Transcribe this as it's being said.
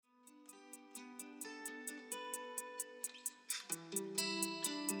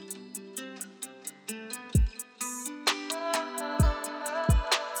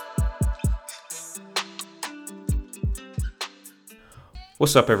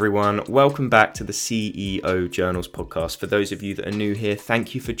What's up, everyone? Welcome back to the CEO Journals podcast. For those of you that are new here,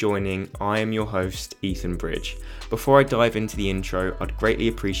 thank you for joining. I am your host, Ethan Bridge. Before I dive into the intro, I'd greatly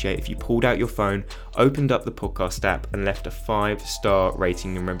appreciate if you pulled out your phone, opened up the podcast app, and left a 5-star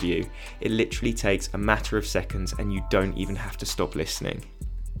rating and review. It literally takes a matter of seconds, and you don't even have to stop listening.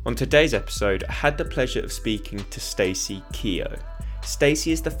 On today's episode, I had the pleasure of speaking to Stacey Keogh.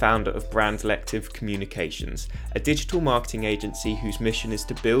 Stacey is the founder of Brandlective Communications, a digital marketing agency whose mission is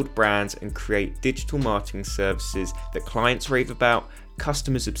to build brands and create digital marketing services that clients rave about,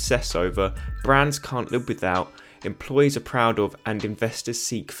 customers obsess over, brands can't live without, employees are proud of, and investors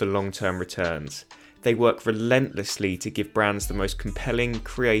seek for long-term returns. They work relentlessly to give brands the most compelling,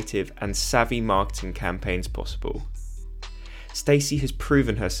 creative, and savvy marketing campaigns possible. Stacey has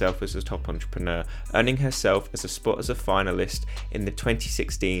proven herself as a top entrepreneur, earning herself as a spot as a finalist in the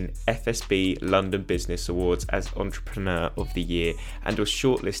 2016 FSB London Business Awards as Entrepreneur of the Year, and was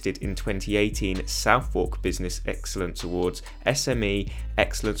shortlisted in 2018 Southwark Business Excellence Awards, SME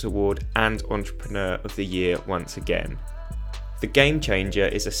Excellence Award, and Entrepreneur of the Year once again. The Game Changer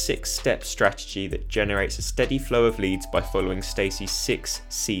is a 6-step strategy that generates a steady flow of leads by following Stacey's 6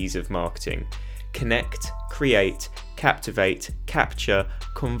 C's of marketing: connect, create, captivate, capture,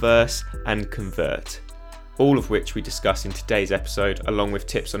 converse, and convert. All of which we discuss in today's episode, along with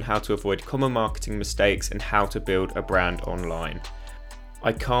tips on how to avoid common marketing mistakes and how to build a brand online.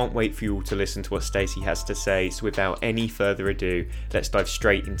 I can't wait for you all to listen to what Stacey has to say, so without any further ado, let's dive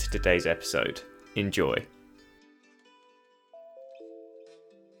straight into today's episode. Enjoy.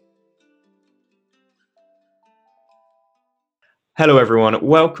 Hello everyone,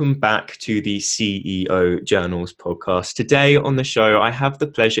 welcome back to the CEO Journals podcast. Today on the show, I have the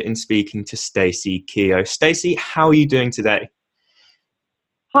pleasure in speaking to Stacey Keogh. Stacey, how are you doing today?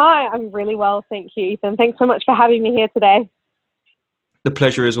 Hi, I'm really well, thank you, Ethan. Thanks so much for having me here today. The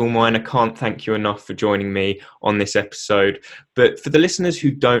pleasure is all mine. I can't thank you enough for joining me on this episode. But for the listeners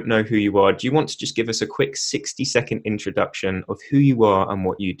who don't know who you are, do you want to just give us a quick 60-second introduction of who you are and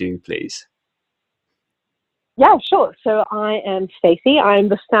what you do, please? Yeah, sure. So I am Stacey. I'm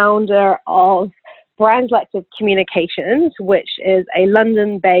the founder of Brandlective Communications, which is a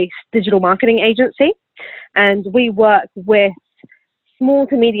London-based digital marketing agency. And we work with small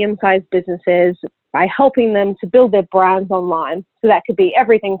to medium-sized businesses by helping them to build their brands online. So that could be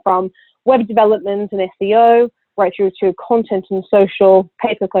everything from web development and SEO, right through to content and social,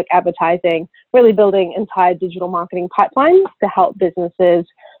 pay-per-click advertising, really building entire digital marketing pipelines to help businesses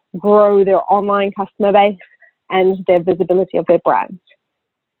grow their online customer base and their visibility of their brands.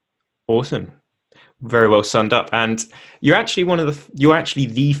 Awesome. Very well summed up. And you're actually you're actually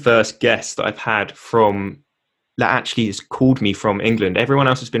the first guest that I've had that actually has called me from England. Everyone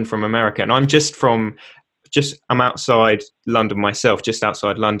else has been from America. And I'm I'm outside London myself, just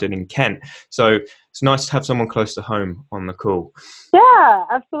outside London in Kent. So it's nice to have someone close to home on the call. Yeah,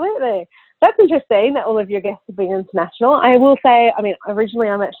 absolutely. That's interesting that all of your guests have been international. I will say, originally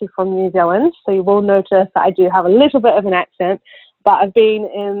I'm actually from New Zealand, so you will notice that I do have a little bit of an accent, but I've been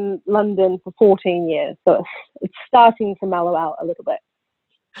in London for 14 years, so it's starting to mellow out a little bit.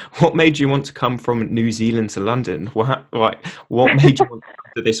 What made you want to come from New Zealand to London? What made you want to come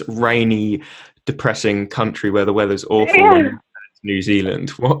to this rainy, depressing country where the weather's awful when you're in New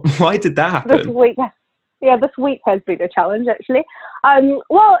Zealand? Why did that happen? This week has been a challenge, actually.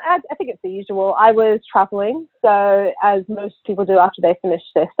 Well, I think it's the usual. I was traveling, so as most people do after they finish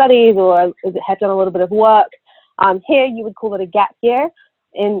their studies or have done a little bit of work. Here, you would call it a gap year.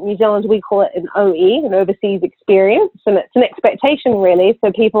 In New Zealand, we call it an OE, an overseas experience, and it's an expectation, really.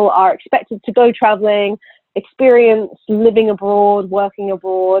 So people are expected to go traveling, experience living abroad, working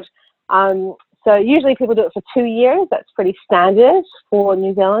abroad. So usually people do it for 2 years. That's pretty standard for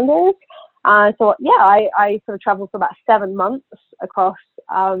New Zealanders. I sort of traveled for about 7 months across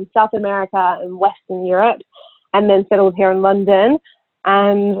South America and Western Europe, and then settled here in London.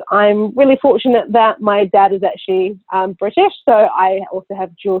 And I'm really fortunate that my dad is actually British, so I also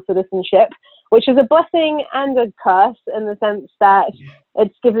have dual citizenship, which is a blessing and a curse in the sense that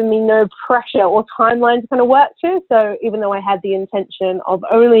it's given me no pressure or timeline to kind of work to. So even though I had the intention of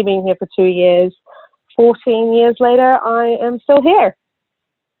only being here for 2 years, 14 years later, I am still here.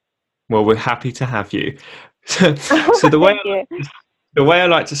 Well, we're happy to have you. So the way I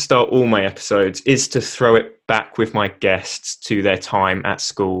like to start all my episodes is to throw it back with my guests to their time at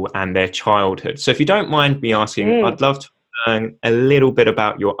school and their childhood. So if you don't mind me asking, I'd love to learn a little bit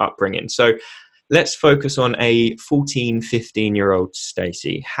about your upbringing. So let's focus on a 14, 15-year-old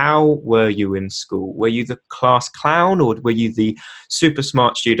Stacey. How were you in school? Were you the class clown, or were you the super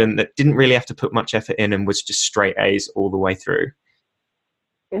smart student that didn't really have to put much effort in and was just straight A's all the way through?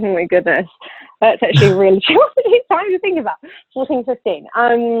 Oh my goodness. That's actually really challenging time to think about. 14, 15.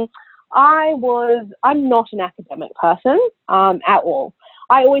 I'm not an academic person at all.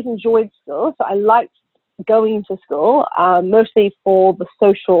 I always enjoyed school, so I liked going to school, mostly for the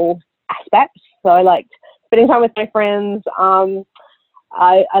social aspect. So I liked spending time with my friends.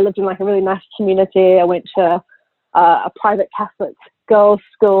 I lived in like a really nice community. I went to a private Catholic girls'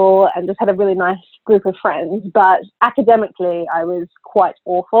 school and just had a really nice group of friends. But academically, I was quite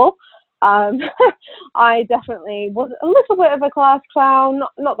awful. I definitely was a little bit of a class clown.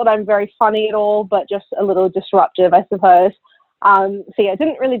 Not that I'm very funny at all, but just a little disruptive, I suppose. So yeah, I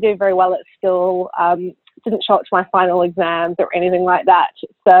didn't really do very well at school. Didn't show up to my final exams or anything like that.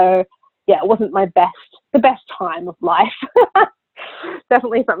 So yeah, it wasn't the best time of life.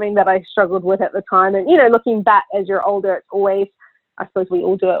 Definitely something that I struggled with at the time. And, you know, looking back as you're older, it's always, I suppose we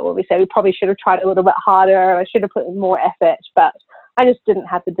all do it where we say we probably should have tried a little bit harder. I should have put in more effort, but I just didn't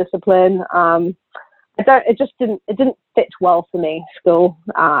have the discipline. It didn't fit well for me, school.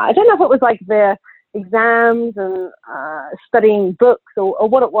 I don't know if it was like the exams and studying books or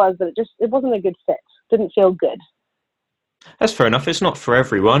what it was, but it wasn't a good fit. Didn't feel good. That's fair enough. It's not for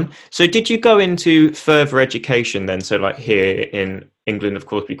everyone. So did you go into further education then? So like here in England, of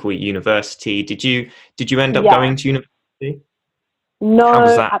course, we call it university. Did you end up going to university? No, how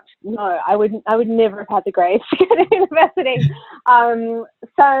was that? No, I would never have had the grades to go to university.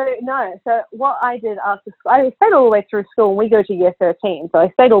 So what I did after school, I stayed all the way through school, and we go to year 13. So I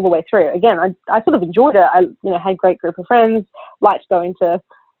stayed all the way through. Again, I sort of enjoyed it. I had a great group of friends, liked going to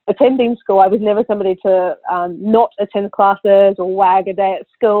attending school. I was never somebody to not attend classes or wag a day at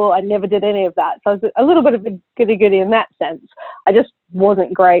school. I never did any of that. So I was a little bit of a goody-goody in that sense. I just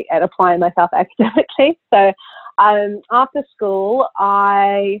wasn't great at applying myself academically. So after school,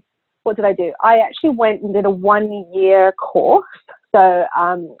 what did I do? I actually went and did a 1-year course. So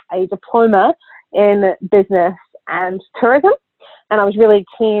a diploma in business and tourism. And I was really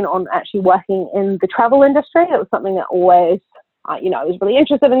keen on actually working in the travel industry. It was something that always I was really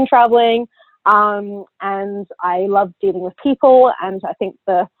interested in traveling, and I loved dealing with people. And I think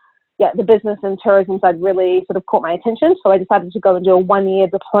the business and tourism side really sort of caught my attention. So I decided to go and do a 1-year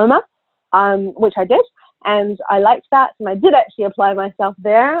diploma, which I did. And I liked that. And I did actually apply myself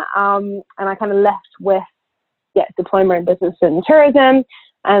there. And I kind of left with, diploma in business and tourism,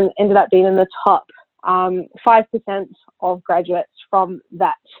 and ended up being in the top 5% of graduates from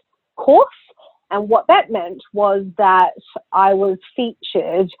that course. And what that meant was that I was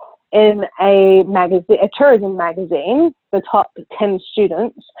featured in a tourism magazine, the top 10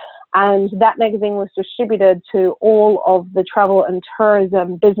 students. And that magazine was distributed to all of the travel and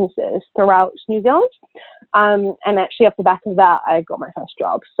tourism businesses throughout New Zealand. And actually, off the back of that, I got my first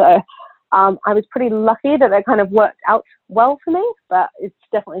job. So I was pretty lucky that kind of worked out well for me, but it's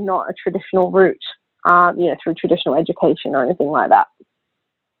definitely not a traditional route, through traditional education or anything like that.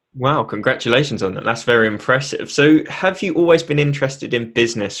 Wow, congratulations on that. That's very impressive. So have you always been interested in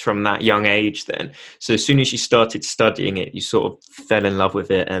business from that young age then? So as soon as you started studying it, you sort of fell in love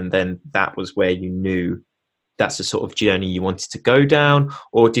with it, and then that was where you knew that's the sort of journey you wanted to go down?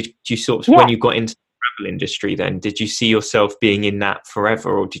 Or did you sort of, when you got into the travel industry then, did you see yourself being in that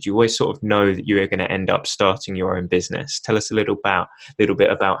forever, or did you always sort of know that you were going to end up starting your own business? Tell us a little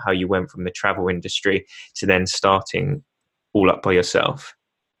bit about how you went from the travel industry to then starting all up by yourself.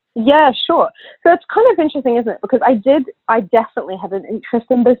 Yeah, sure. So it's kind of interesting, isn't it? Because I definitely had an interest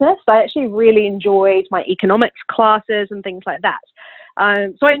in business. I actually really enjoyed my economics classes and things like that.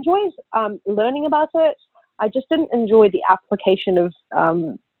 So I enjoyed learning about it. I just didn't enjoy the application of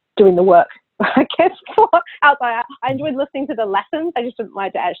doing the work, I guess, outside. I enjoyed listening to the lessons. I just didn't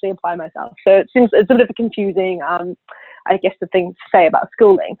like to actually apply myself. So it's a bit of a confusing, I guess, the thing to say about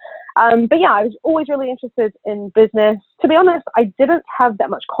schooling. But yeah, I was always really interested in business. To be honest, I didn't have that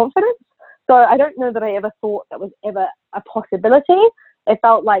much confidence. So I don't know that I ever thought that was ever a possibility. It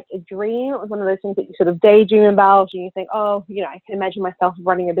felt like a dream. It was one of those things that you sort of daydream about, and you think, I can imagine myself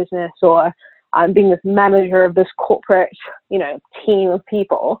running a business, or being this manager of this corporate, team of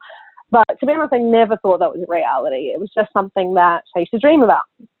people. But to be honest, I never thought that was a reality. It was just something that I used to dream about.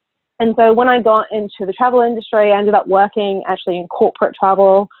 And so when I got into the travel industry, I ended up working actually in corporate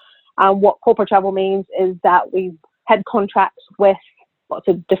travel. What corporate travel means is that we had contracts with lots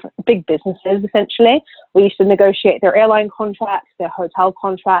of different big businesses, essentially. We used to negotiate their airline contracts, their hotel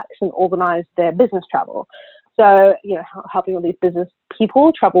contracts, and organize their business travel. So, helping all these business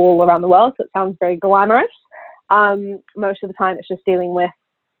people travel all around the world. So it sounds very glamorous. Most of the time, it's just dealing with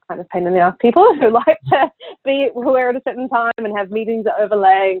kind of pain in the ass people who like to be here at a certain time and have meetings that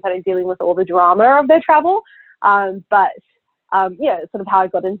overlay and kind of dealing with all the drama of their travel. But sort of how I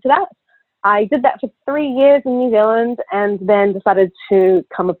got into that. I did that for 3 years in New Zealand and then decided to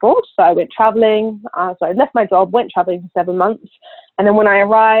come abroad. So I went traveling. So I left my job, went traveling for 7 months. And then when I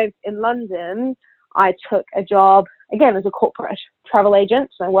arrived in London, I took a job, again, as a corporate travel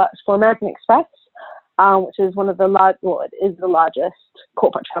agent. So I worked for American Express, which is it is the largest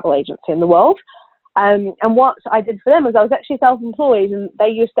corporate travel agency in the world. And what I did for them was I was actually self-employed, and they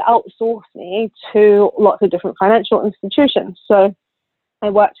used to outsource me to lots of different financial institutions. So I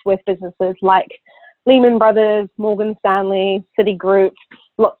worked with businesses like Lehman Brothers, Morgan Stanley, Citigroup,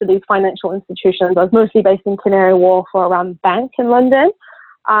 lots of these financial institutions. I was mostly based in Canary Wharf or around Bank in London,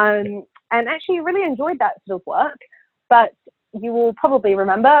 and actually really enjoyed that sort of work. But you will probably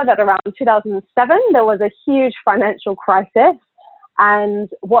remember that around 2007, there was a huge financial crisis, and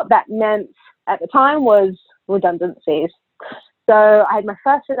what that meant at the time was redundancies. So I had my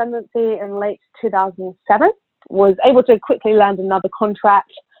first redundancy in late 2007, was able to quickly land another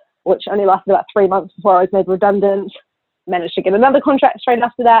contract, which only lasted about 3 months before I was made redundant, managed to get another contract straight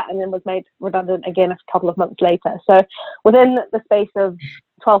after that, and then was made redundant again a couple of months later. So within the space of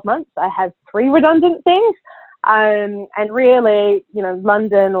 12 months, I had 3 redundancies. And really,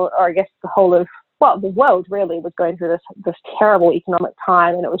 London, or I guess the whole of, the world really was going through this terrible economic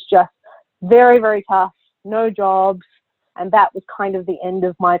time, and it was just very, very tough, no jobs, and that was kind of the end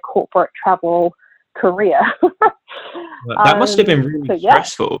of my corporate travel career. That must have been really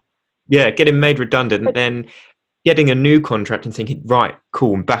stressful. Yeah, getting made redundant, and then getting a new contract and thinking, right,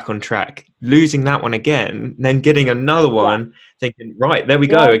 cool, I'm back on track. Losing that one again, then getting another one, thinking, right, there we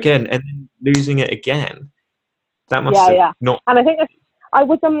go again, and then losing it again. That must have not. And I think I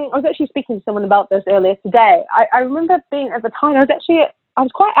was actually speaking to someone about this earlier today. I remember being at the time, I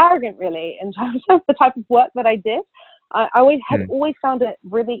was quite arrogant really in terms of the type of work that I did. I always found it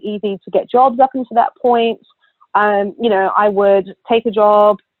really easy to get jobs up until that point. I would take a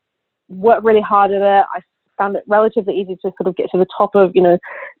job, work really hard at it. I found it relatively easy to sort of get to the top of, being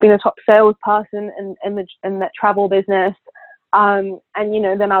a top salesperson in that travel business. And,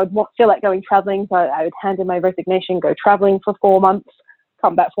 then I would feel like going traveling. So I would hand in my resignation, go traveling for 4 months,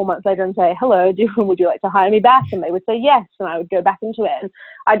 come back 4 months later and say, hello, would you like to hire me back? And they would say yes. And I would go back into it.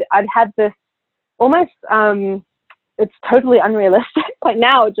 And I'd had this almost, it's totally unrealistic. Like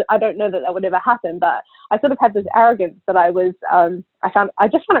now, I don't know that would ever happen, but I sort of had this arrogance that I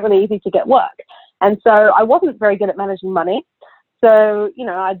just found it really easy to get work. And so I wasn't very good at managing money. So,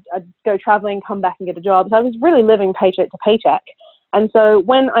 I'd go traveling, come back and get a job. So I was really living paycheck to paycheck. And so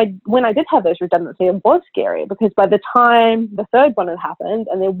when I did have those redundancies, it was scary because by the time the third one had happened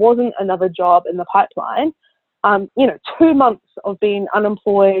and there wasn't another job in the pipeline, 2 months of being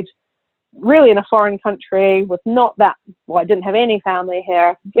unemployed, really in a foreign country with I didn't have any family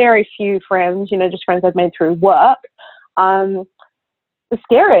here, very few friends, just friends I'd made through work. It's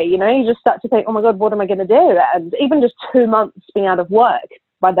scary, you just start to think, oh my God, what am I going to do? And even just 2 months being out of work,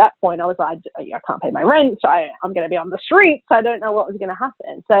 by that point, I was like, I can't pay my rent. I'm going to be on the streets. I don't know what was going to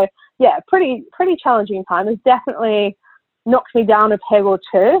happen. So yeah, pretty challenging time. It's definitely knocked me down a peg or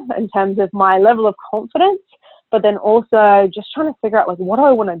two in terms of my level of confidence, but then also just trying to figure out, like, what do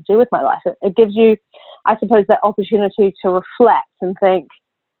I want to do with my life? It gives you, I suppose, that opportunity to reflect and think,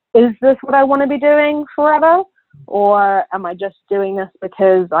 is this what I want to be doing forever? Or am I just doing this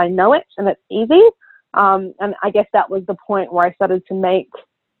because I know it and it's easy? And I guess that was the point where I started to make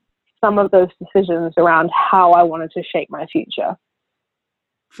some of those decisions around how I wanted to shape my future.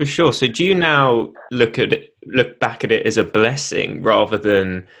 For sure. So do you now look back at it as a blessing rather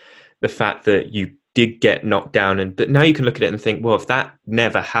than the fact that you did get knocked down, but now you can look at it and think, well, if that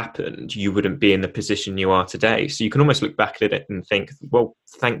never happened, you wouldn't be in the position you are today. So you can almost look back at it and think, well,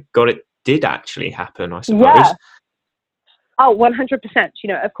 thank God it did actually happen, I suppose. Yeah. Oh,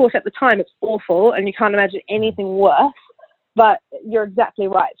 100%. Of course, at the time it's awful and you can't imagine anything worse, but you're exactly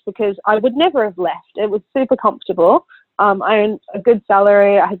right, because I would never have left. It was super comfortable. I earned a good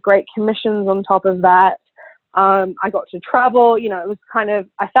salary. I had great commissions on top of that. I got to travel. It was kind of,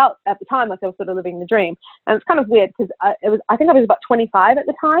 I felt at the time like I was sort of living the dream. And it's kind of weird because I think I was about 25 at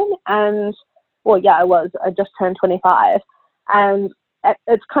the time. And I was. I just turned 25. And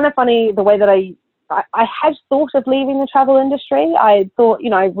it's kind of funny the way that I had thought of leaving the travel industry. I thought,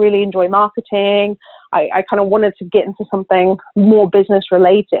 I really enjoy marketing. I kind of wanted to get into something more business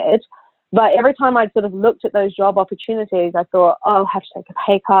related. But every time I sort of looked at those job opportunities, I thought, I'll have to take a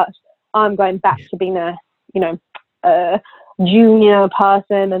pay cut. I'm going back to being a junior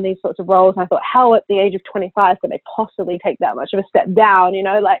person and these sorts of roles. And I thought, how at the age of 25 could they possibly take that much of a step down?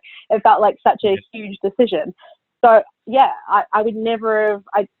 It felt like such a huge decision. So yeah, I would never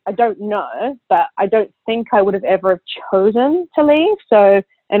have, I don't know, but I don't think I would have ever have chosen to leave. So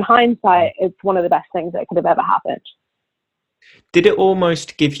in hindsight, it's one of the best things that could have ever happened. Did it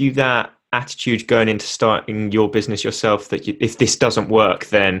almost give you that attitude going into starting your business yourself that if this doesn't work,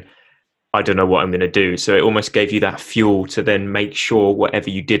 then I don't know what I'm going to do? So it almost gave you that fuel to then make sure whatever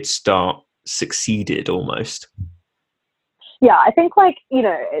you did start succeeded almost. Yeah, I think like,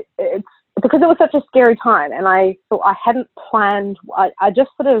 it's because it was such a scary time and I thought I hadn't planned. I just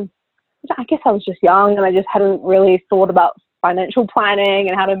sort of, I guess I was just young and I just hadn't really thought about financial planning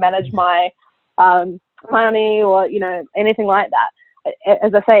and how to manage my money or, anything like that.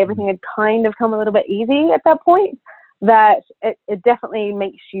 As I say, everything had kind of come a little bit easy at that point, that it definitely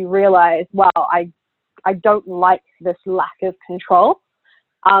makes you realize, wow, I don't like this lack of control.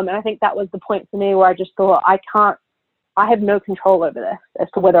 And I think that was the point for me where I just thought, I have no control over this as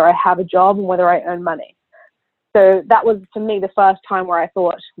to whether I have a job and whether I earn money. So that was, for me, the first time where I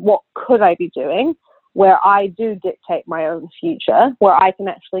thought, what could I be doing where I do dictate my own future, where I can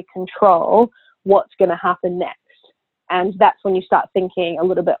actually control what's going to happen next. And that's when you start thinking a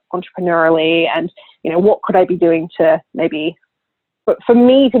little bit entrepreneurially and, what could I be doing to maybe, but for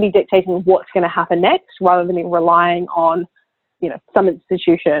me to be dictating what's going to happen next rather than relying on, some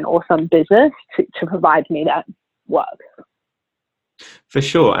institution or some business to provide me that work. For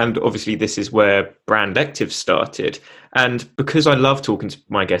sure. And obviously this is where Brand Active started. And because I love talking to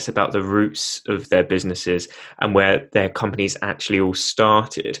my guests about the roots of their businesses and where their companies actually all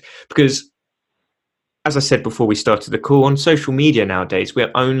started, because as I said before we started the call, on social media nowadays,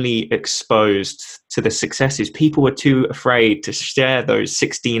 we're only exposed to the successes. People are too afraid to share those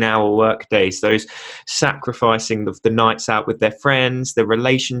 16-hour work days, those sacrificing the nights out with their friends. Their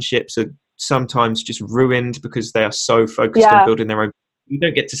relationships are sometimes just ruined because they are so focused on building their own. You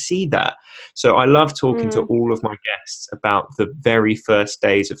don't get to see that. So I love talking to all of my guests about the very first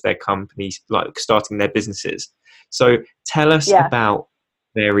days of their companies, like starting their businesses. So tell us about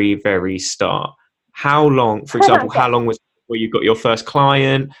very, very start. How long, for example, how long was it before you got your first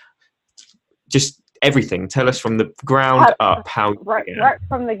client? Just everything. Tell us from the ground up how. Right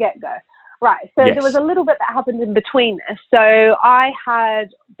from the get-go. Right. So there was a little bit that happened in between this. So I had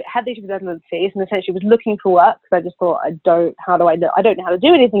these redundancies and essentially was looking for work because I just thought, I don't know how to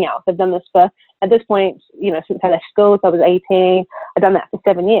do anything else. I've done this at this point, since I left school, so I was 18. I'd done that for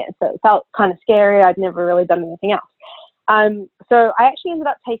 7 years. So it felt kind of scary. I'd never really done anything else. So I actually ended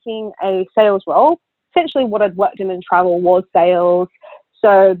up taking a sales role. Essentially what I'd worked in travel was sales.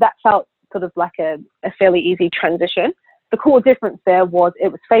 So that felt sort of like a fairly easy transition. The core difference there was it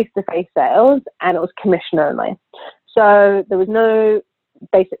was face-to-face sales and it was commission only. So there was no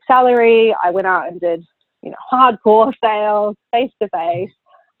basic salary. I went out and did, hardcore sales, face-to-face,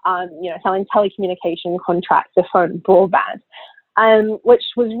 selling telecommunication contracts for phone and broadband, which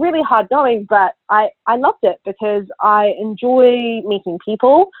was really hard going, but I loved it because I enjoy meeting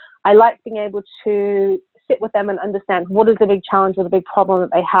people. I like being able to sit with them and understand what is the big challenge or the big problem that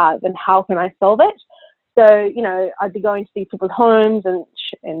they have and how can I solve it. So, I'd be going to these people's homes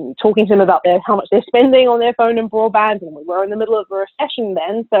and talking to them about how much they're spending on their phone and broadband. And we were in the middle of a recession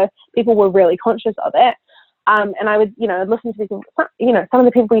then, so people were really conscious of it. And I would, listen to these, some of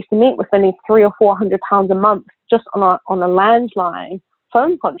the people we used to meet were spending £300 or £400 a month just on a landline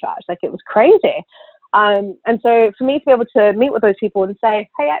phone contract. Like, it was crazy. And so for me to be able to meet with those people and say,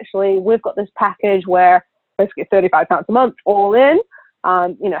 hey, actually, we've got this package where basically £35 a month all in.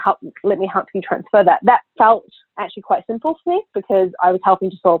 Let me help you transfer that. That felt actually quite simple for me because I was helping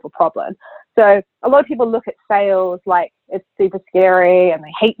to solve a problem. So a lot of people look at sales like it's super scary and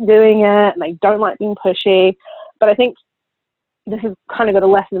they hate doing it and they don't like being pushy. But I think this is kind of got a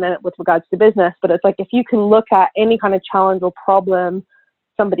lesson in it with regards to business, but it's like if you can look at any kind of challenge or problem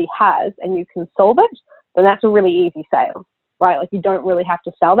somebody has and you can solve it, then that's a really easy sale, right? Like you don't really have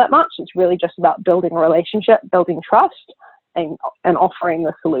to sell that much. It's really just about building a relationship, building trust, and offering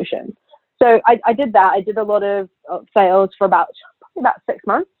the solution. So I did that. I did a lot of sales for probably about 6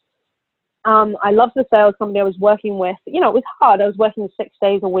 months. I loved the sales company I was working with. It was hard. I was working 6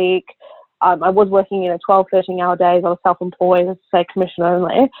 days a week. I was working 12, 13-hour days. I was self-employed, as I say, commission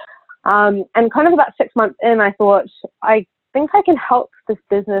only. And kind of about 6 months in, I thought, I think I can help this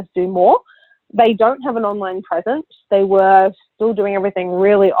business do more. They don't have an online presence. They were still doing everything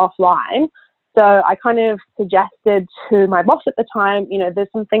really offline. So I kind of suggested to my boss at the time, there's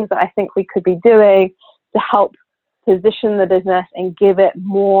some things that I think we could be doing to help position the business and give it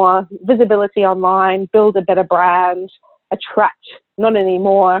more visibility online, build a better brand, attract not only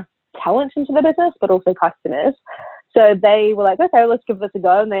more talent into the business, but also customers. So they were like, okay, let's give this a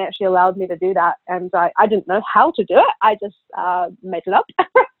go. And they actually allowed me to do that. And I didn't know how to do it. I just made it up.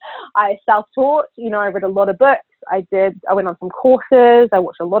 I self-taught, I read a lot of books. I went on some courses. I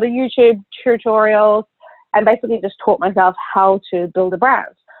watched a lot of YouTube tutorials and basically just taught myself how to build a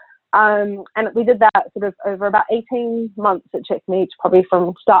brand. And we did that sort of over about 18 months. It took me probably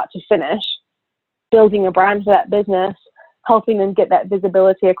from start to finish, building a brand for that business, helping them get that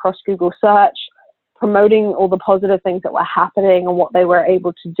visibility across Google search, promoting all the positive things that were happening and what they were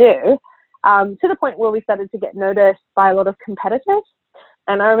able to do, to the point where we started to get noticed by a lot of competitors.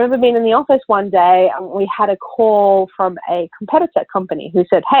 And I remember being in the office one day and we had a call from a competitor company who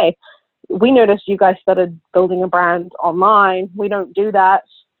said, hey, we noticed you guys started building a brand online. We don't do that.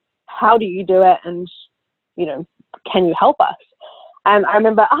 How do you do it? And, can you help us? And I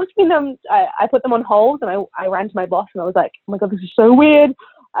remember asking them, I put them on hold and I ran to my boss and I was like, oh my God, this is so weird.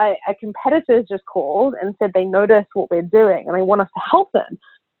 A competitor just called and said they noticed what we're doing and they want us to help them.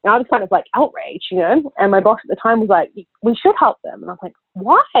 And I was kind of like outraged, and my boss at the time was like, we should help them. And I was like,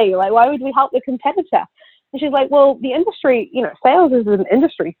 why? Like, why would we help the competitor? And she's like, well, the industry, sales as an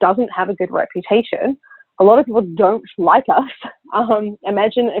industry doesn't have a good reputation. A lot of people don't like us.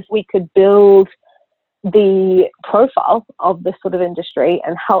 Imagine if we could build the profile of this sort of industry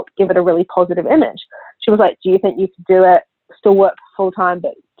and help give it a really positive image. She was like, do you think you could do it, still work full time,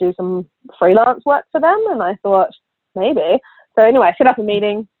 but do some freelance work for them? And I thought, maybe. So anyway, I set up a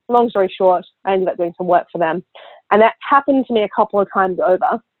meeting. Long story short, I ended up doing some work for them. And that happened to me a couple of times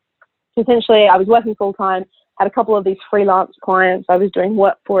over. Essentially, I was working full time, had a couple of these freelance clients I was doing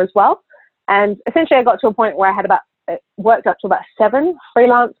work for as well. And essentially, I got to a point where I had worked up to about 7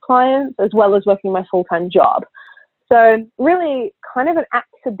 freelance clients, as well as working my full-time job. So really kind of an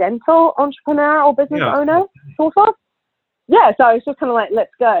accidental entrepreneur or business owner, sort of. Yeah, so I was just kind of like,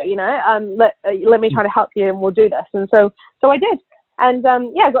 let's go, let me try to help you and we'll do this. And so I did. And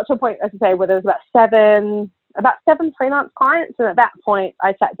I got to a point, as I say, where there was about seven freelance clients. And at that point,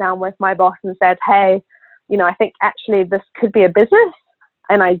 I sat down with my boss and said, hey, I think actually this could be a business.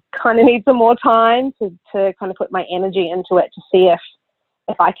 And I kind of need some more time to kind of put my energy into it to see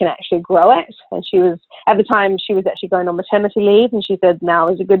if I can actually grow it. And at the time, she was actually going on maternity leave. And she said, now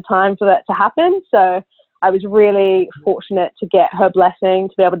is a good time for that to happen. So I was really fortunate to get her blessing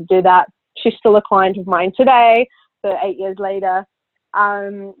to be able to do that. She's still a client of mine today, so 8 years later.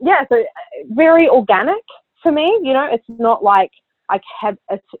 So very organic for me. It's not like I had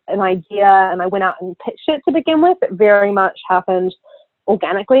an idea and I went out and pitched it to begin with. It very much happened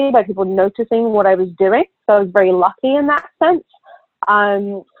organically by people noticing what I was doing. So I was very lucky in that sense.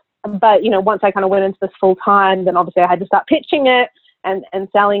 But once I kind of went into this full time, then obviously I had to start pitching it and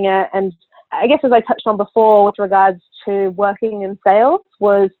selling it. And I guess as I touched on before with regards to working in sales,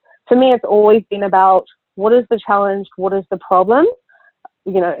 was for me, it's always been about what is the challenge, what is the problem,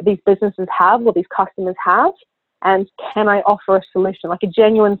 these businesses have, what these customers have, and can I offer a solution, like a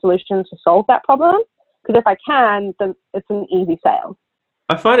genuine solution to solve that problem? Because if I can, then it's an easy sale.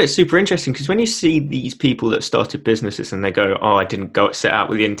 I find it super interesting because when you see these people that started businesses and they go, oh, I didn't set out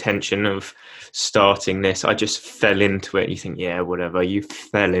with the intention of starting this, I just fell into it. You think, yeah, whatever, you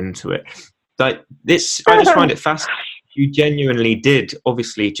fell into it. Like this, I just find it fascinating. You genuinely did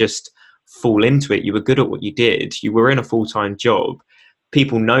obviously just fall into it. You were good at what you did. You were in a full-time job.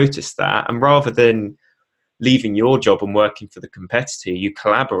 People noticed that. And rather than leaving your job and working for the competitor, you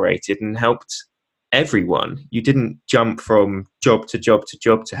collaborated and helped everyone. You didn't jump from job to job to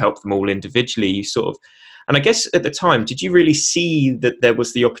job to help them all individually. You and I guess at the time, did you really see that there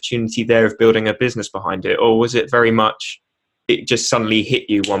was the opportunity there of building a business behind it? Or was it very much, it just suddenly hit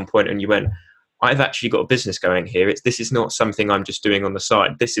you one point and you went, I've actually got a business going here. This is not something I'm just doing on the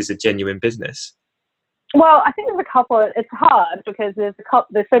side. This is a genuine business. Well, I think there's a couple. It's hard because there's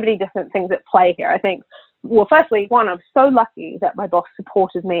so many different things at play here. I think, well, firstly, one, I'm so lucky that my boss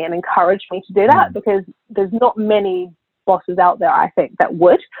supported me and encouraged me to do that because there's not many bosses out there, I think, that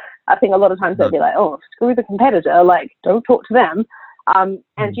would. I think a lot of times they'd be like, oh, screw the competitor, like, don't talk to them. And,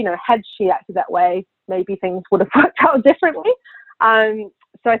 had she acted that way, maybe things would have worked out differently.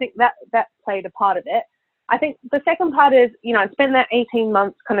 So I think that played a part of it. I think the second part is, I spent that 18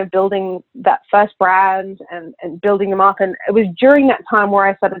 months kind of building that first brand and building them up. And it was during that time where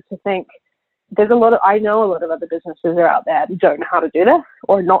I started to think, I know a lot of other businesses are out there who don't know how to do this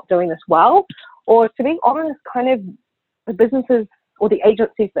or not doing this well. Or to be honest, kind of the businesses or the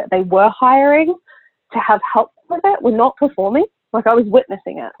agencies that they were hiring to have help with it were not performing. Like I was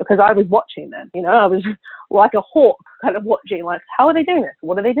witnessing it because I was watching them, I was like a hawk kind of watching, like, how are they doing this?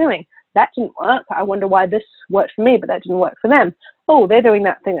 What are they doing? that didn't work. I wonder why this worked for me, but that didn't work for them. Oh, they're doing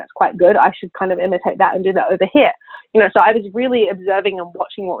that thing that's quite good. I should kind of imitate that and do that over here. You know, so I was really observing and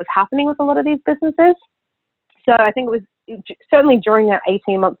watching what was happening with a lot of these businesses. So I think it was certainly during that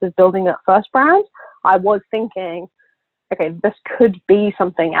 18 months of building that first brand, I was thinking, okay, this could be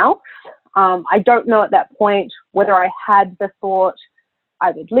something else. I don't know at that point whether I had the thought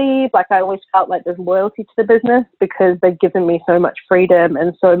I would leave. Like, I always felt like there's loyalty to the business because they've given me so much freedom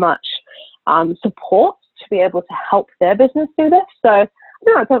and so much support to be able to help their business do this. So I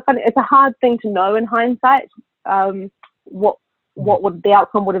don't know, it's a hard thing to know in hindsight, what would the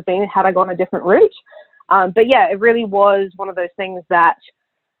outcome would have been had I gone a different route. But yeah, it really was one of those things that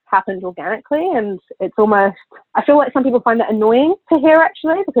happened organically, and it's almost, I feel like some people find that annoying to hear,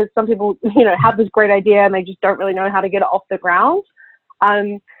 actually, because some people, you know, have this great idea and they just don't really know how to get it off the ground.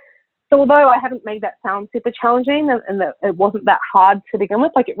 So although I haven't made that sound super challenging and that it wasn't that hard to begin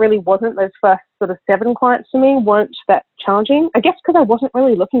with, like, it really wasn't. Those first sort of 7 clients to me weren't that challenging, I guess because I wasn't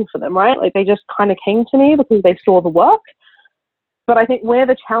really looking for them, right? Like, they just kind of came to me because they saw the work. But I think where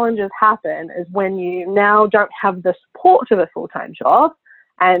the challenges happen is when you now don't have the support of a full-time job,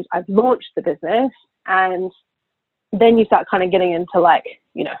 and I've launched the business, and then you start kind of getting into, like,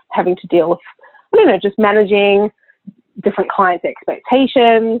 you know, having to deal with, I don't know, just managing different clients'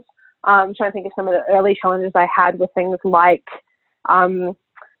 expectations. I'm trying to think of some of the early challenges I had with things like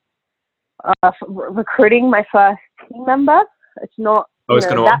recruiting my first team member. It's not, you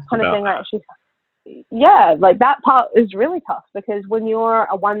know, that kind of thing. I actually, yeah, like, that part is really tough because when you're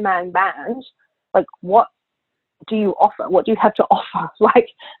a one-man band, like, what do you offer? What do you have to offer? Like,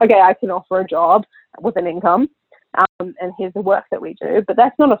 okay, I can offer a job with an income, and here's the work that we do, but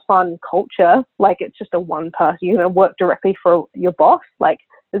that's not a fun culture. Like, it's just a one person, you know, work directly for your boss. Like,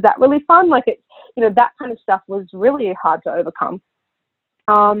 is that really fun? Like, it's, you know, that kind of stuff was really hard to overcome.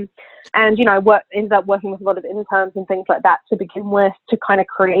 And, you know, ended up working with a lot of interns and things like that to begin with to kind of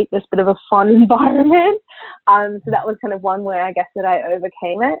create this bit of a fun environment. So that was kind of one way, I guess, that I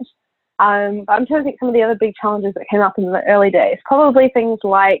overcame it. But I'm trying to think some of the other big challenges that came up in the early days. Probably things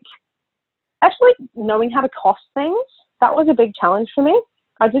like actually knowing how to cost things. That was a big challenge for me.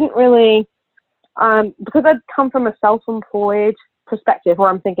 I didn't really, because I'd come from a self-employed perspective where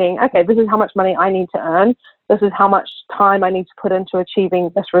I'm thinking, okay, this is how much money I need to earn. This is how much time I need to put into achieving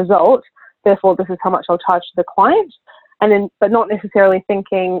this result. Therefore, this is how much I'll charge the client. And then, but not necessarily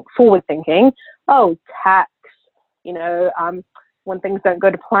forward thinking, oh, tax, you know, when things don't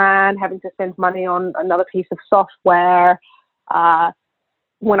go to plan, having to spend money on another piece of software.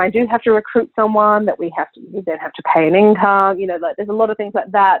 When I do have to recruit someone, that we then have to pay an income. You know, like, there's a lot of things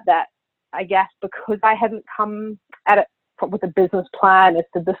like that I guess because I hadn't come at it with a business plan as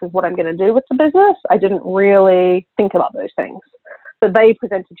to this is what I'm going to do with the business, I didn't really think about those things. So they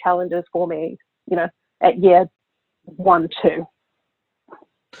presented challenges for me, you know, at year 1, 2.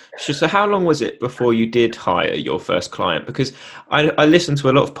 So how long was it before you did hire your first client? Because I listen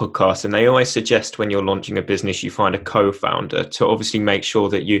to a lot of podcasts and they always suggest when you're launching a business, you find a co-founder to obviously make sure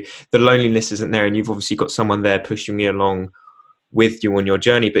that the loneliness isn't there and you've obviously got someone there pushing you along with you on your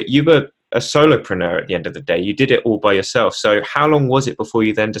journey. But you were a solopreneur at the end of the day. You did it all by yourself. So how long was it before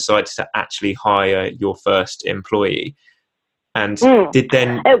you then decided to actually hire your first employee? And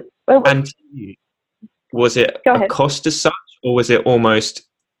was it a cost as such, or was it almost,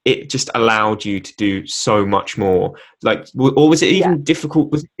 it just allowed you to do so much more? Like, or was it even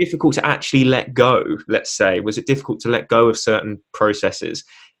difficult? Was it difficult to actually let go? Let's say, was it difficult to let go of certain processes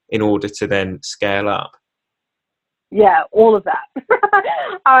in order to then scale up? Yeah, all of that.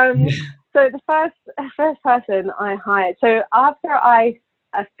 So the first person I hired, so after I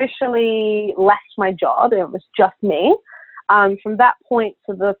officially left my job, it was just me. From that point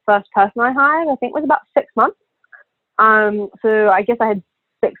to the first person I hired, I think it was about 6 months. So I guess I had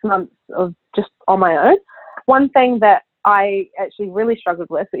 6 months of just on my own. One thing that I actually really struggled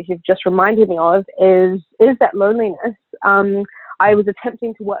with, which you've just reminded me of, is that loneliness. I was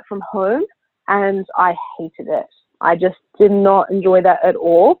attempting to work from home and I hated it. I just did not enjoy that at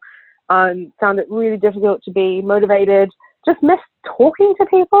all. Found it really difficult to be motivated. Just missed talking to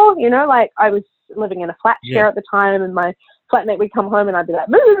people, you know, like, I was living in a flat share at the time, and my flatmate would come home and I'd be like,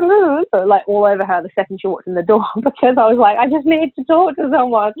 so, like, all over her the second she walked in the door because I was like, I just need to talk to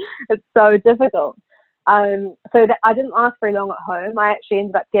someone. It's so difficult. So that I didn't last very long at home. I actually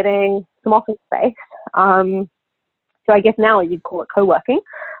ended up getting some office space. So I guess now you'd call it co-working.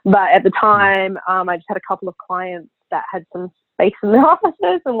 But at the time, I just had a couple of clients that had some space in their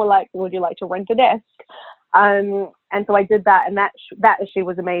offices and were like, would you like to rent a desk? And so I did that, and that issue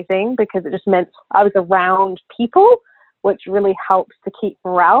was amazing because it just meant I was around people, which really helps to keep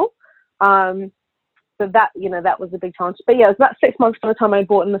morale. So that, that was a big challenge. But yeah, it was about 6 months by the time I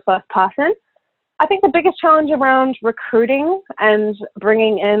brought in the first person. I think the biggest challenge around recruiting and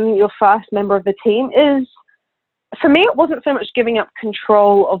bringing in your first member of the team is, for me, it wasn't so much giving up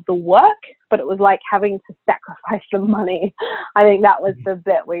control of the work, but it was like having to sacrifice the money. I think that was the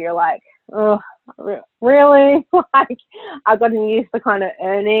bit where you're like, oh, really? Like, I've gotten used to kind of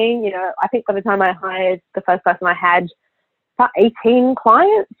earning, I think by the time I hired the first person, I had about 18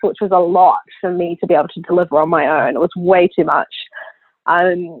 clients, which was a lot for me to be able to deliver on my own. It was way too much.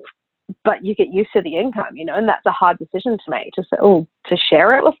 But you get used to the income, and that's a hard decision to make, to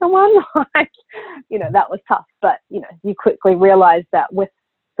share it with someone. Like, that was tough. But, you quickly realize that with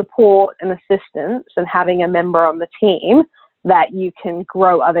support and assistance and having a member on the team, that you can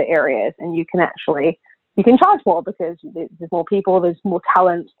grow other areas and you can charge more because there's more people, there's more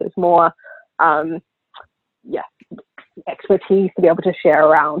talents, there's more, expertise to be able to share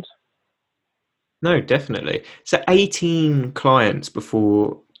around. No, definitely. So 18 clients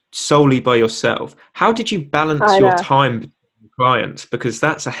before, solely by yourself. How did you balance your time between clients? Because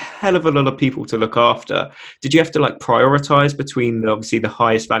that's a hell of a lot of people to look after. Did you have to prioritize between obviously the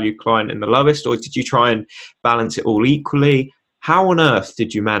highest value client and the lowest, or did you try and balance it all equally? How on earth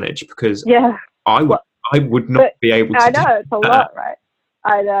did you manage? Because I would not be able to. I know it's a lot, right?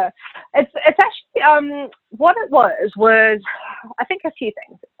 I know. It's actually what it was I think a few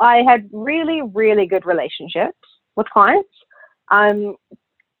things. I had really, really good relationships with clients.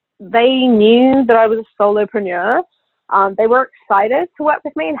 They knew that I was a solopreneur. They were excited to work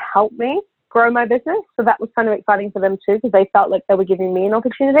with me and help me grow my business. So that was kind of exciting for them too, because they felt like they were giving me an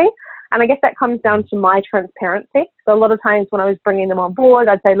opportunity. And I guess that comes down to my transparency. So a lot of times when I was bringing them on board,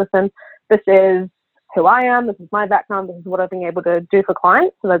 I'd say, listen, this is who I am. This is my background. This is what I've been able to do for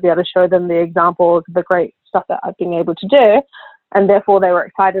clients. And I'd be able to show them the examples of the great stuff that I've been able to do. And therefore they were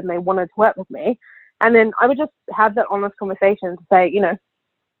excited and they wanted to work with me. And then I would just have that honest conversation to say,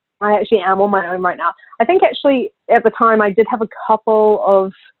 I actually am on my own right now. I think actually at the time I did have a couple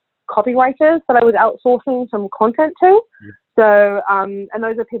of copywriters that I was outsourcing some content to. So, and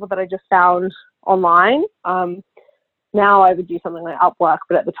those are people that I just found online. Now I would do something like Upwork,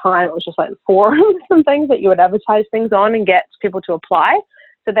 but at the time it was just like forums and things that you would advertise things on and get people to apply.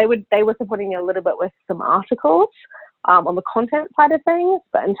 So they were supporting me a little bit with some articles on the content side of things.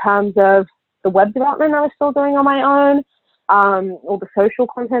 But in terms of the web development, I was still doing on my own. All the social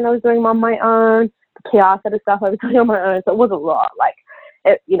content I was doing on my own, the PR sort of stuff I was doing on my own. So it was a lot.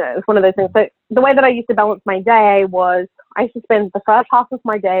 It was one of those things. But the way that I used to balance my day was I used to spend the first half of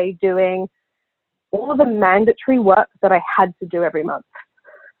my day doing all of the mandatory work that I had to do every month.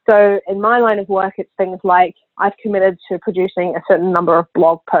 So in my line of work, it's things like I've committed to producing a certain number of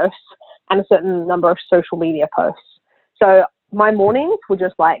blog posts and a certain number of social media posts. So my mornings were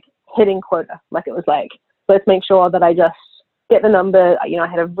just hitting quota. It was let's make sure that I just get the number. I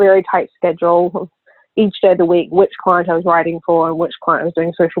had a very tight schedule of each day of the week, which client I was writing for and which client I was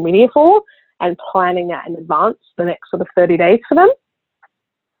doing social media for, and planning that in advance the next sort of 30 days for them.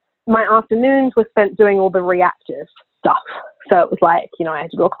 My afternoons were spent doing all the reactive stuff. So it was I had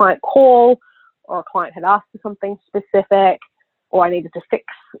to do a client call, or a client had asked for something specific, or I needed to fix,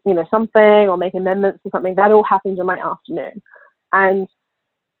 something or make amendments to something. That all happened in my afternoon. And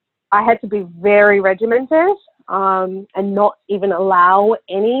I had to be very regimented and not even allow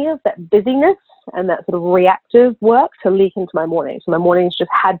any of that busyness and that sort of reactive work to leak into my mornings. So my mornings just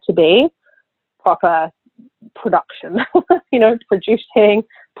had to be proper production, producing,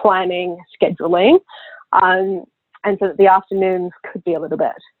 planning, scheduling. And so that the afternoons could be a little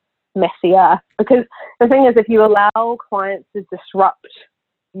bit messier. Because the thing is, if you allow clients to disrupt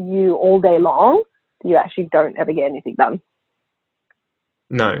you all day long, you actually don't ever get anything done.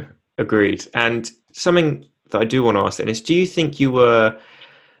 No, agreed. And something that I do want to ask then is, do you think you were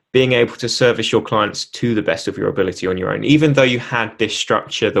being able to service your clients to the best of your ability on your own, even though you had this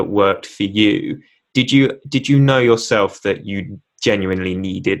structure that worked for you? Did you know yourself that you genuinely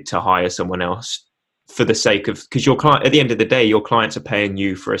needed to hire someone else for the sake of, because your client, at the end of the day, your clients are paying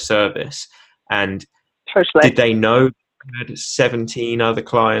you for a service, and did they know you had 17 other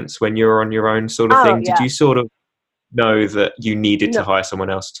clients when you were on your own sort of thing? Yeah. Did you sort of know that you needed to hire someone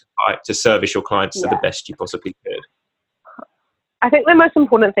else to service your clients to the best you possibly could? I think the most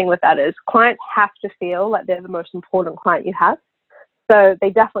important thing with that is clients have to feel like they're the most important client you have. So they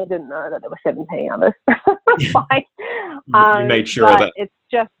definitely didn't know that there were 17 others. You made sure of that. It's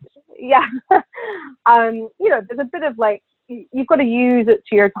just, there's a bit of you've got to use it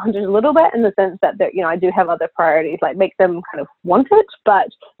to your advantage a little bit, in the sense that, I do have other priorities, make them kind of want it, but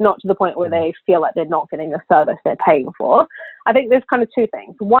not to the point where they feel like they're not getting the service they're paying for. I think there's kind of two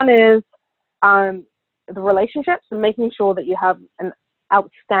things. One is the relationships and making sure that you have an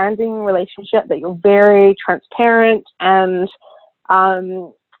outstanding relationship, that you're very transparent and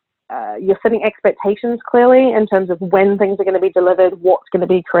you're setting expectations clearly in terms of when things are going to be delivered, what's going to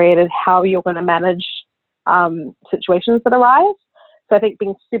be created, how you're going to manage situations that arise. So I think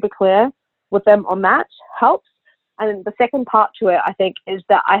being super clear with them on that helps. And the second part to it, I think, is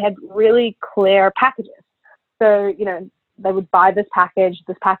that I had really clear packages. So, they would buy this package.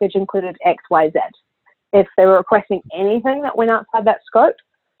 This package included X, Y, Z. If they were requesting anything that went outside that scope,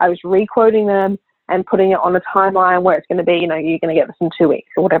 I was re-quoting them and putting it on a timeline where it's going to be, you're going to get this in 2 weeks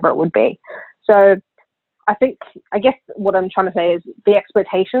or whatever it would be. So I guess what I'm trying to say is the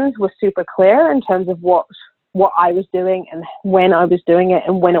expectations were super clear in terms of what I was doing and when I was doing it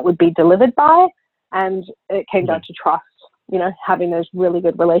and when it would be delivered by. And it came down to trust, having those really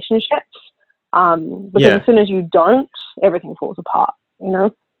good relationships. Because as soon as you don't, everything falls apart,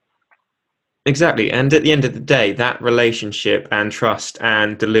 Exactly. And at the end of the day, that relationship and trust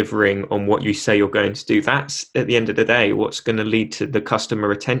and delivering on what you say you're going to do, that's at the end of the day what's going to lead to the customer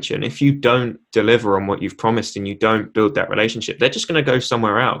retention. If you don't deliver on what you've promised and you don't build that relationship, they're just going to go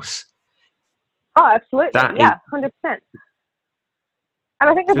somewhere else. Oh, absolutely. 100%. And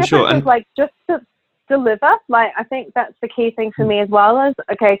I think the difference is just to deliver, I think that's the key thing for me as well. Is,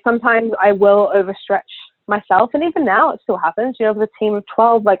 okay, sometimes I will overstretch myself, and even now it still happens. With a team of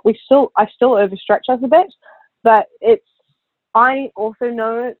 12, I still overstretch us a bit, but I also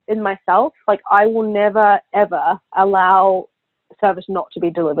know in myself, I will never ever allow service not to be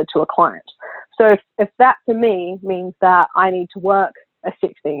delivered to a client. So if that for me means that I need to work a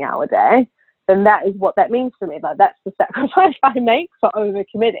 16-hour day, then that is what that means to me. That's the sacrifice I make for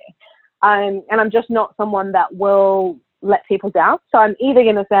overcommitting. And I'm just not someone that will let people down. So I'm either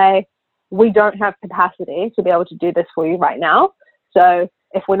going to say, we don't have capacity to be able to do this for you right now. So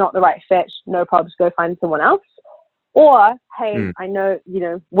if we're not the right fit, no problems, go find someone else. Or, hey, I know,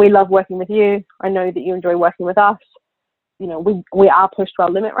 we love working with you. I know that you enjoy working with us. We are pushed to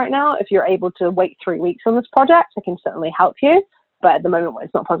our limit right now. If you're able to wait 3 weeks on this project, I can certainly help you. But at the moment,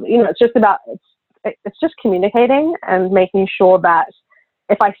 it's not possible. It's just about, it's just communicating and making sure that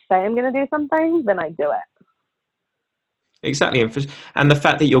if I say I'm going to do something, then I do it. Exactly. And the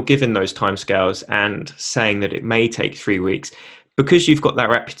fact that you're given those timescales and saying that it may take 3 weeks, because you've got that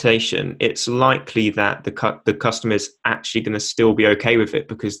reputation, it's likely that the customer's actually going to still be okay with it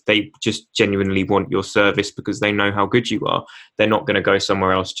because they just genuinely want your service because they know how good you are. They're not going to go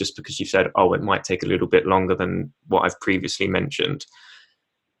somewhere else just because you said, oh, it might take a little bit longer than what I've previously mentioned.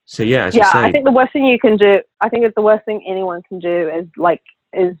 So as you say, I think the worst thing you can do, I think it's the worst thing anyone can do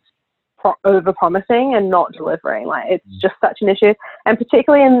is over promising and not delivering. It's just such an issue, and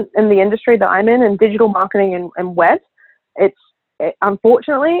particularly in the industry that I'm in digital marketing and web,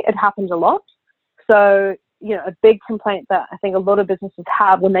 unfortunately it happens a lot. So a big complaint that I think a lot of businesses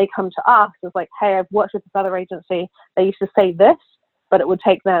have when they come to us is hey, I've worked with this other agency, they used to say this, but it would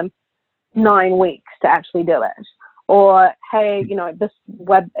take them 9 weeks to actually do it. Or, hey, this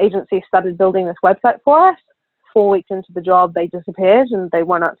web agency started building this website for us. 4 weeks into the job, they disappeared and they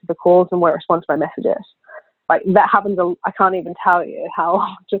won't answer the calls and won't respond to my messages. That happens. I can't even tell you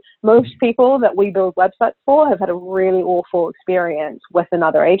how most people that we build websites for have had a really awful experience with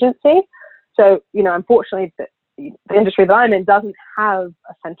another agency. So, unfortunately, the industry that I'm in doesn't have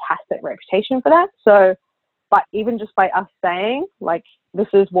a fantastic reputation for that. So, but even just by us saying, this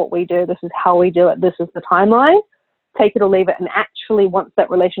is what we do, this is how we do it, this is the timeline, take it or leave it. And actually, once that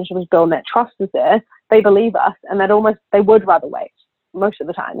relationship is built and that trust is there, they believe us, and they would rather wait most of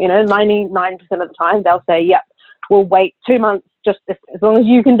the time. 99% of the time, they'll say, yep, we'll wait 2 months, just as long as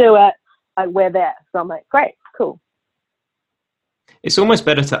you can do it, we're there. So I'm great, cool. It's almost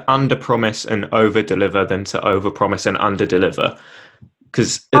better to under-promise and over-deliver than to over-promise and under-deliver.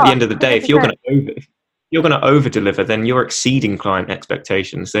 Because at the end of the day, 100%. if you're going to over-deliver, then you're exceeding client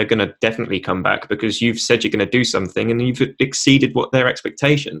expectations. They're going to definitely come back because you've said you're going to do something and you've exceeded what their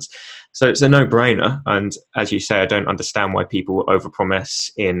expectations. So it's a no-brainer. And as you say, I don't understand why people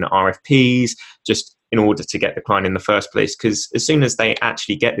over-promise in RFPs just in order to get the client in the first place. Because as soon as they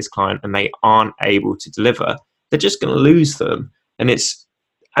actually get this client and they aren't able to deliver, they're just going to lose them. And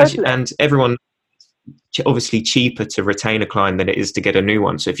and everyone, obviously cheaper to retain a client than it is to get a new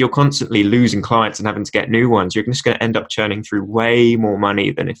one. So if you're constantly losing clients and having to get new ones, you're just going to end up churning through way more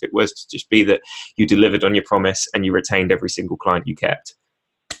money than if it was to just be that you delivered on your promise and you retained every single client you kept.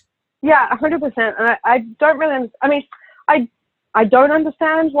 Yeah, 100%. And I don't really, I don't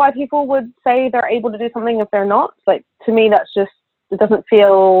understand why people would say they're able to do something if they're not. To me, that's just, it doesn't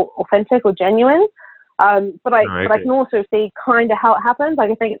feel authentic or genuine. But I can also see kind of how it happens. I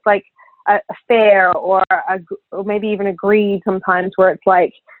think it's a fear or maybe even a greed sometimes, where it's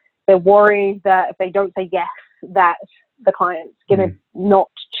like they're worried that if they don't say yes, that the client's going to not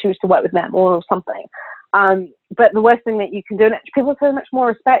choose to work with them or something. But the worst thing that you can do, and people have so much more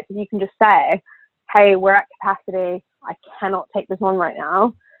respect if you can just say, hey, we're at capacity. I cannot take this on right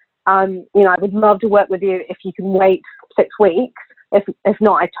now. I would love to work with you if you can wait 6 weeks. If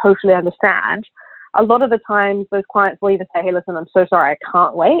not, I totally understand. A lot of the times those clients will either say, hey, listen, I'm so sorry, I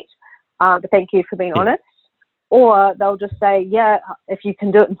can't wait, but thank you for being honest. Or they'll just say, yeah, if you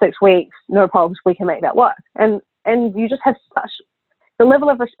can do it in 6 weeks, no problems, we can make that work. And you just have the level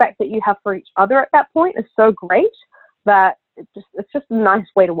of respect that you have for each other at that point is so great that it's just a nice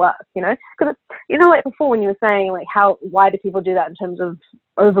way to work, because like before when you were saying like why do people do that in terms of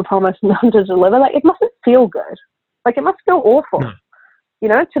overpromise and under-deliver, like it mustn't feel good, like it must feel awful,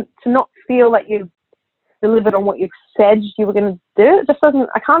 to not feel like you've delivered on what you've said you were going to do. It just doesn't.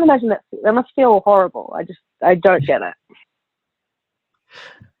 I can't imagine that must feel horrible. I don't get it.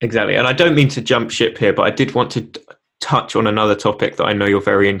 Exactly, and I don't mean to jump ship here, but I did want to touch on another topic that I know you're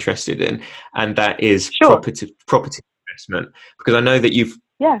very interested in, and that is property investment, because I know that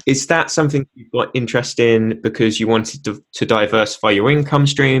is that something you've got interest in because you wanted to diversify your income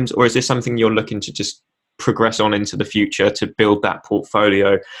streams, or is this something you're looking to just progress on into the future to build that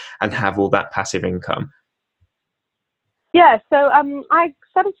portfolio and have all that passive income? Yeah, so I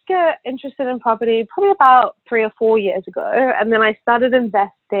started to get interested in property probably about 3 or 4 years ago, and then I started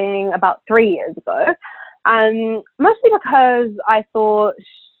investing about 3 years ago, mostly because I thought,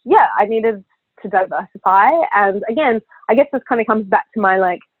 I needed to diversify. And again, I guess this kind of comes back to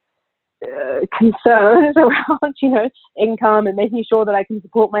my concerns around income and making sure that I can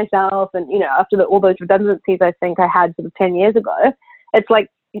support myself. And after all those redundancies I think I had sort of 10 years ago, it's like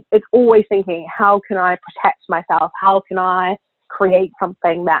it's always thinking, how can I protect myself? How can I create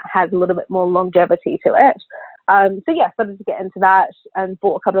something that has a little bit more longevity to it? Started to get into that and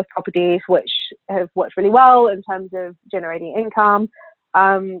bought a couple of properties which have worked really well in terms of generating income,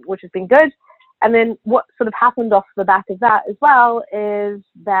 which has been good. And then what sort of happened off the back of that as well is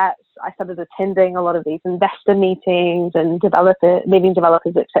that I started attending a lot of these investor meetings and meeting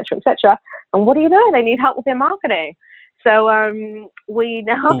developers, et cetera, and what do you know? They need help with their marketing. So we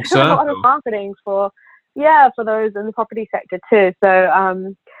now do a lot of marketing for those in the property sector too. So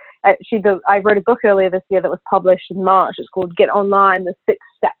I wrote a book earlier this year that was published in March. It's called Get Online, the 6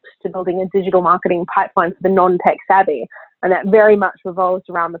 Steps to Building a Digital Marketing Pipeline for the Non-Tech Savvy. And that very much revolves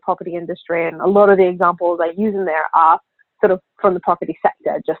around the property industry. And a lot of the examples I use in there are sort of from the property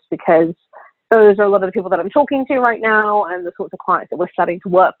sector, just because those are a lot of the people that I'm talking to right now and the sorts of clients that we're starting to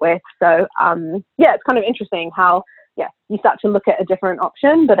work with. So it's kind of interesting how you start to look at a different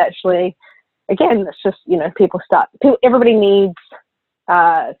option, but actually, again, it's just, everybody needs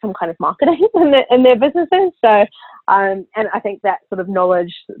some kind of marketing in their businesses. So, and I think that sort of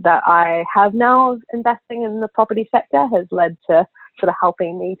knowledge that I have now of investing in the property sector has led to sort of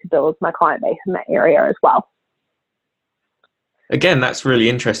helping me to build my client base in that area as well. Again, that's really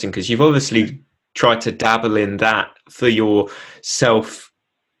interesting because you've obviously tried to dabble in that for your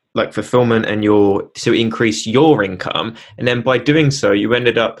fulfillment and to increase your income. And then by doing so, you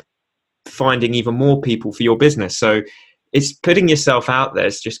ended up finding even more people for your business. So it's putting yourself out there.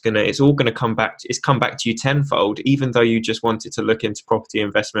 It's all going to come back to you tenfold, even though you just wanted to look into property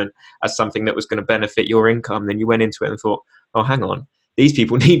investment as something that was going to benefit your income. Then you went into it and thought, oh, hang on, these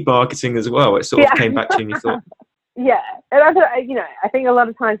people need marketing as well. It sort of came back to you and you thought, yeah. And I think a lot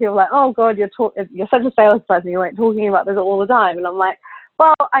of times people are like, oh God, you're such a salesperson. You're like talking about this all the time. And I'm like,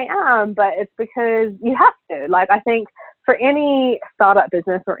 well, I am, but it's because you have to. Like, I think for any startup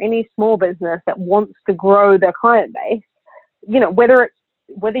business or any small business that wants to grow their client base, whether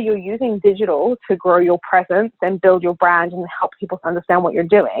you're using digital to grow your presence and build your brand and help people to understand what you're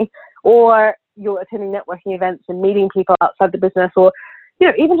doing, or you're attending networking events and meeting people outside the business, or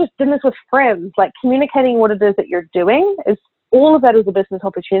even just doing this with friends, like communicating what it is that you're doing, is all of that is a business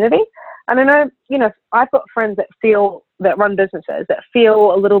opportunity. And I know, I've got friends that run businesses that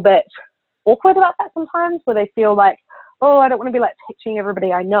feel a little bit awkward about that sometimes, where they feel like, oh, I don't want to be like pitching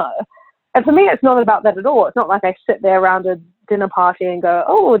everybody I know. And for me, it's not about that at all. It's not like I sit there around a dinner party and go,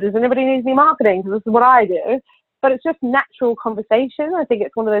 oh, does anybody need any marketing? Because this is what I do. But it's just natural conversation. I think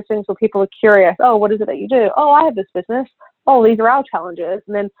it's one of those things where people are curious. Oh, what is it that you do? Oh, I have this business. Oh, these are our challenges.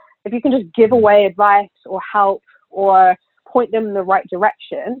 And then if you can just give away advice or help or point them in the right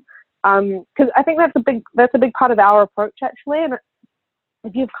direction, because I think that's a big part of our approach, actually. And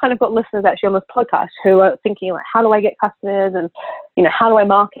if you've kind of got listeners actually on this podcast who are thinking like, how do I get customers and, how do I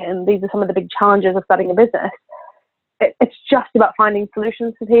market? And these are some of the big challenges of starting a business. it's just about finding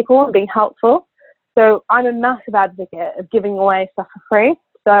solutions for people and being helpful. So I'm a massive advocate of giving away stuff for free.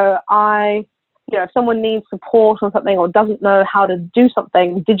 So if someone needs support on something or doesn't know how to do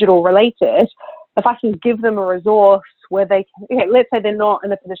something digital related, if I can give them a resource where they can, let's say they're not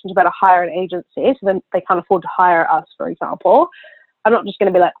in a position to better hire an agency, so then they can't afford to hire us, for example. I'm not just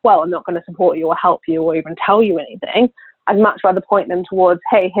going to be like, well, I'm not going to support you or help you or even tell you anything. I'd much rather point them towards,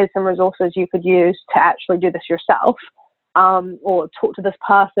 hey, here's some resources you could use to actually do this yourself, or talk to this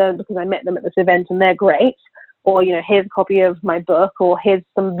person because I met them at this event and they're great, or, here's a copy of my book, or here's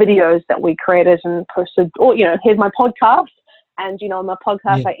some videos that we created and posted, or, here's my podcast. And, on my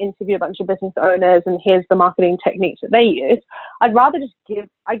podcast, I interview a bunch of business owners and here's the marketing techniques that they use. I'd rather just give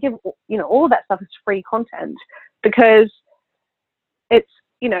all of that stuff as free content, because it's,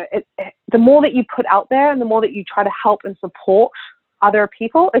 the more that you put out there and the more that you try to help and support other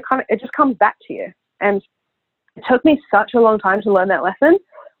people, it just comes back to you. And it took me such a long time to learn that lesson,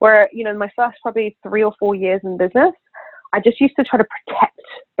 where, my first probably 3 or 4 years in business, I just used to try to protect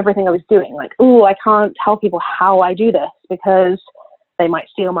everything I was doing. Like, oh, I can't tell people how I do this because they might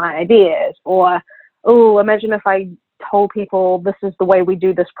steal my ideas. Or, oh, imagine if I told people this is the way we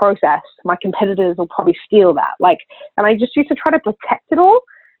do this process, my competitors will probably steal that. And I just used to try to protect it all.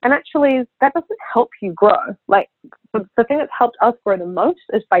 And actually, that doesn't help you grow. Like, the thing that's helped us grow the most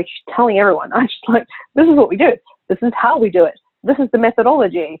is by telling everyone, this is what we do. This is how we do it. This is the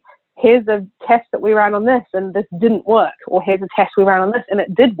methodology. Here's a test that we ran on this and this didn't work. Or here's a test we ran on this and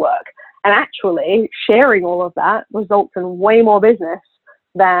it did work. And actually, sharing all of that results in way more business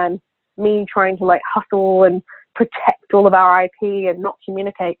than me trying to hustle and protect all of our IP and not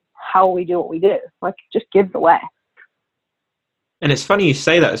communicate how we do what we do. It just gives away. And it's funny you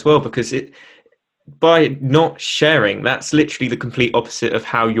say that as well, because by not sharing, that's literally the complete opposite of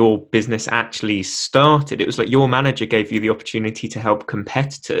how your business actually started. It was like your manager gave you the opportunity to help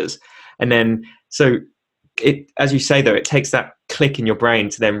competitors. And then, so as you say, though, it takes that click in your brain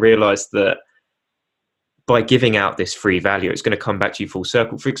to then realize that by giving out this free value, it's going to come back to you full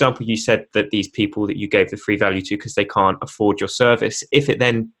circle. For example, you said that these people that you gave the free value to because they can't afford your service,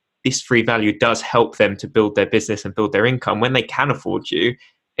 this free value does help them to build their business and build their income when they can afford you,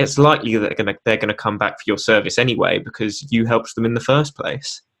 it's likely that they're going to come back for your service anyway because you helped them in the first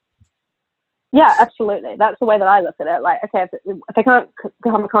place. Yeah, absolutely. That's the way that I look at it. Okay, if they can't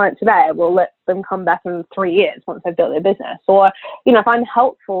become a client today, we'll let them come back in 3 years once they've built their business. Or, if I'm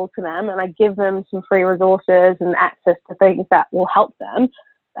helpful to them and I give them some free resources and access to things that will help them,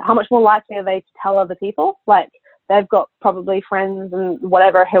 how much more likely are they to tell other people? They've got probably friends and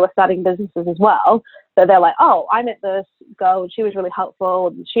whatever who are starting businesses as well. So they're like, oh, I met this girl and she was really helpful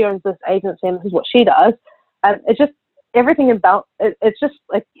and she owns this agency and this is what she does. And it's just everything about it. It's just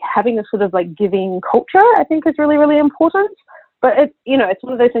having a sort of giving culture, I think, is really, really important. But it's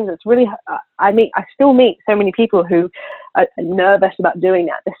one of those things that's really, I still meet so many people who are nervous about doing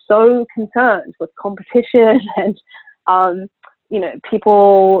that. They're so concerned with competition and,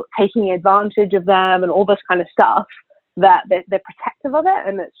 people taking advantage of them and all this kind of stuff that they're protective of it.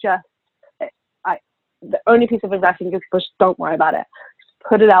 And it's just, the only piece of advice I can give people is don't worry about it. Just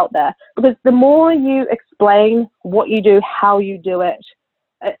put it out there. Because the more you explain what you do, how you do it,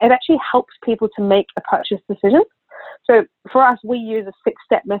 it actually helps people to make a purchase decision. So for us, we use a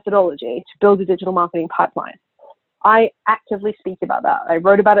 6-step methodology to build a digital marketing pipeline. I actively speak about that. I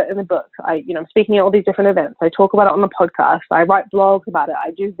wrote about it in a book. I'm speaking at all these different events. I talk about it on the podcast. I write blogs about it. I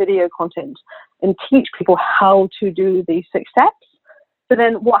do video content and teach people how to do these 6 steps. So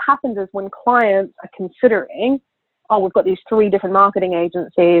then what happens is when clients are considering, oh, we've got these 3 different marketing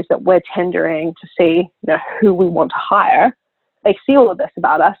agencies that we're tendering to see who we want to hire, they see all of this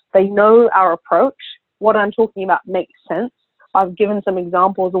about us. They know our approach. What I'm talking about makes sense. I've given some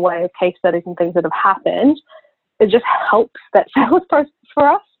examples away of case studies and things that have happened. It just helps that sales process for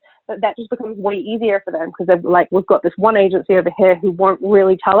us. That just becomes way easier for them because they're we've got this one agency over here who won't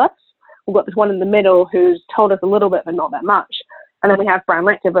really tell us. We've got this one in the middle who's told us a little bit, but not that much. And then we have Brand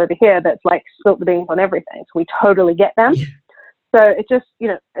Lective over here that's spilt the beans on everything. So we totally get them. Yeah. So it just,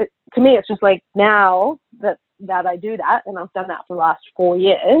 to me, it's just now that I do that, and I've done that for the last 4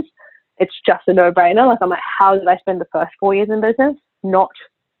 years, it's just a no-brainer. I'm how did I spend the first 4 years in business not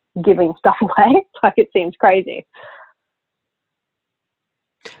giving stuff away? It seems crazy.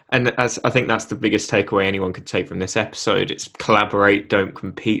 And as I think that's the biggest takeaway anyone could take from this episode, it's collaborate, don't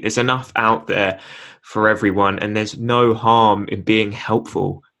compete. There's enough out there for everyone, and there's no harm in being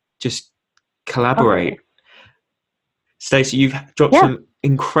helpful. Just collaborate. Okay. Stacey, you've dropped some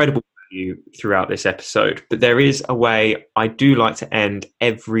incredible you throughout this episode, but there is a way I do like to end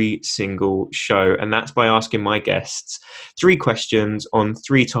every single show, and that's by asking my guests 3 questions on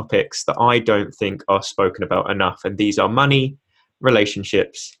 3 topics that I don't think are spoken about enough, and these are money,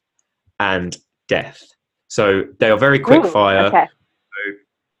 relationships, and death. So they are very quick fire. Okay.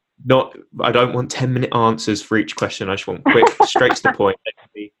 I don't want 10-minute answers for each question. I just want quick, straight to the point.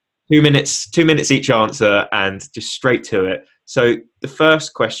 2 minutes each answer, and just straight to it. So the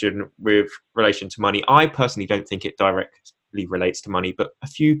first question with relation to money, I personally don't think it directly relates to money, but a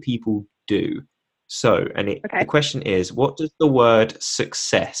few people do. So, the question is, what does the word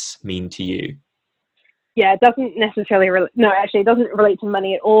success mean to you? Yeah, it doesn't necessarily it doesn't relate to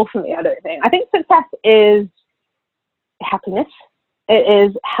money at all for me, I don't think. I think success is happiness. It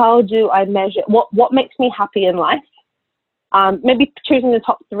is, how do I measure what makes me happy in life? Maybe choosing the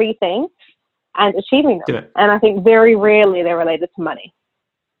top 3 things and achieving them. And I think very rarely they're related to money.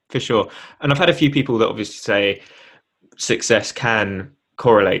 For sure. And I've had a few people that obviously say success can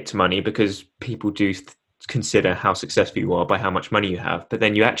correlate to money, because people do consider how successful you are by how much money you have. But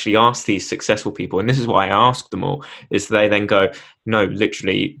then you actually ask these successful people, and this is why I ask them all, is they then go, no,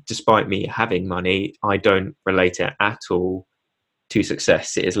 literally, despite me having money, I don't relate it at all to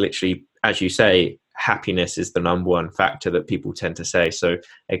success. It is literally, as you say, happiness is the number one factor that people tend to say. So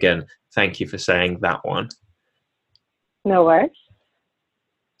again, thank you for saying that one. No worries.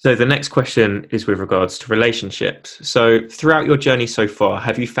 So the next question is with regards to relationships. So throughout your journey so far,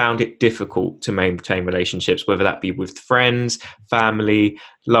 have you found it difficult to maintain relationships, whether that be with friends, family,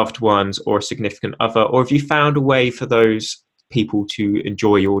 loved ones, or a significant other? Or have you found a way for those people to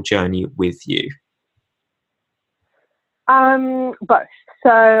enjoy your journey with you? Both. So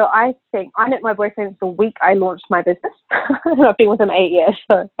I think I met my boyfriend the week I launched my business. I've been with him 8 years,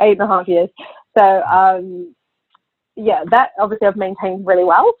 so 8.5 years. So that obviously I've maintained really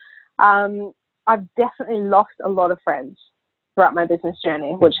well. I've definitely lost a lot of friends throughout my business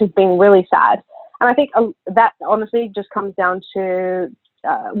journey, which has been really sad. And I think that honestly just comes down to,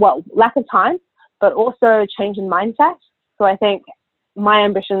 lack of time, but also change in mindset. So I think my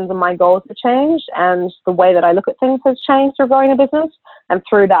ambitions and my goals have changed, and the way that I look at things has changed through growing a business. And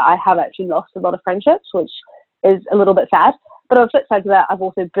through that, I have actually lost a lot of friendships, which is a little bit sad. But on the flip side of that, I've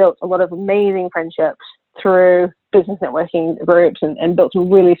also built a lot of amazing friendships through business networking groups and built some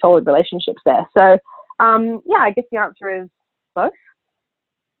really solid relationships there. So, I guess the answer is both.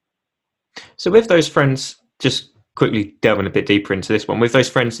 So with those friends, just quickly delving a bit deeper into this one, with those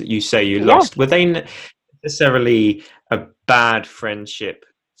friends that you say you lost, were they necessarily a bad friendship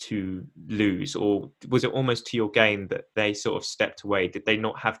to lose, or was it almost to your gain that they sort of stepped away? Did they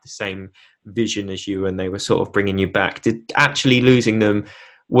not have the same vision as you and they were sort of bringing you back? Did actually losing them,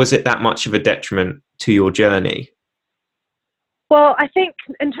 was it that much of a detriment to your journey? Well, I think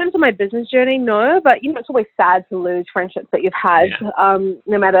in terms of my business journey, no, but it's always sad to lose friendships that you've had,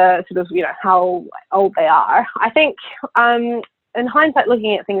 no matter sort of how old they are. I think in hindsight,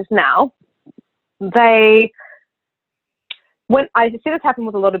 looking at things now, when I see this happen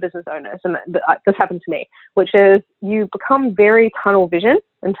with a lot of business owners, and this happened to me, which is you become very tunnel vision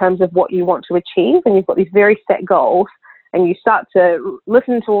in terms of what you want to achieve, and you've got these very set goals, and you start to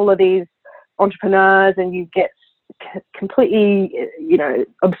listen to all of these entrepreneurs, and you get completely,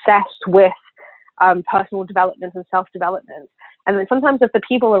 obsessed with personal development and self-development. And then sometimes if the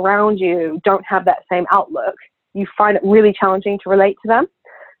people around you don't have that same outlook, you find it really challenging to relate to them.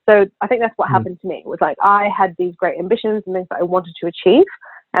 So I think that's what happened to me. It was like I had these great ambitions and things that I wanted to achieve,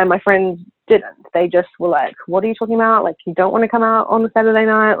 and my friends didn't. They just were like, what are you talking about? Like, you don't want to come out on a Saturday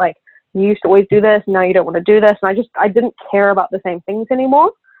night? Like, you used to always do this, and now you don't want to do this. And I didn't care about the same things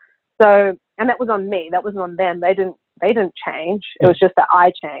anymore. So, and that was on me. That wasn't on them. They didn't change. It was just that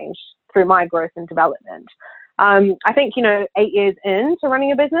I changed through my growth and development. I think, 8 years into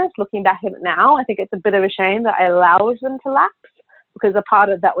running a business, looking back at it now, I think it's a bit of a shame that I allowed them to lapse, because a part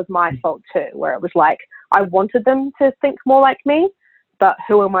of that was my fault too, where it was like, I wanted them to think more like me, but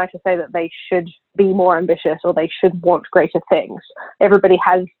who am I to say that they should be more ambitious or they should want greater things? Everybody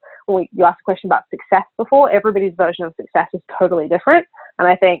has, you asked a question about success before, everybody's version of success is totally different. And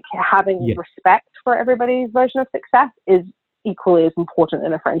I think having respect for everybody's version of success is equally as important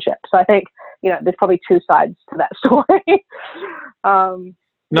in a friendship. So I think, there's probably 2 sides to that story.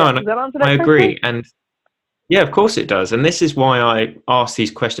 I agree. And yeah, of course it does. And this is why I ask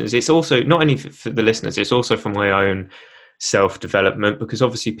these questions. It's also not only for the listeners, it's also for my own self-development, because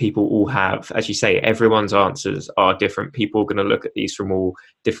obviously people all have, as you say, everyone's answers are different. People are going to look at these from all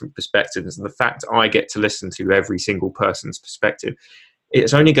different perspectives. And the fact I get to listen to every single person's perspective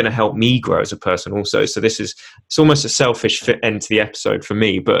it's only going to help me grow as a person also. So it's almost a selfish end to the episode for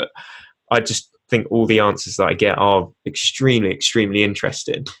me, but I just think all the answers that I get are extremely, extremely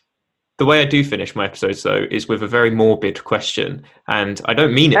interesting. The way I do finish my episodes, though, is with a very morbid question. And I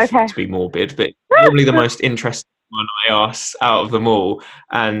don't mean it to be morbid, but probably the most interesting one I ask out of them all.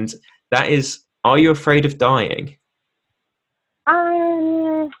 And that is, are you afraid of dying?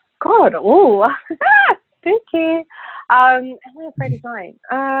 God, oh, spooky. Am I afraid of dying?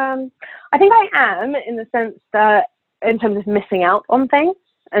 I think I am, in the sense that, in terms of missing out on things,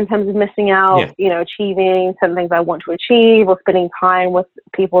 in terms of missing out, achieving some things I want to achieve, or spending time with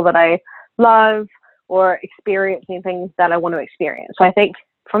people that I love, or experiencing things that I want to experience. So I think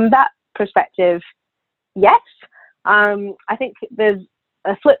from that perspective, yes. I think there's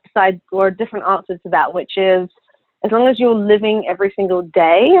a flip side or a different answer to that, which is, as long as you're living every single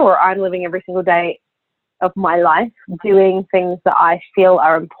day, or I'm living every single day of my life doing things that I feel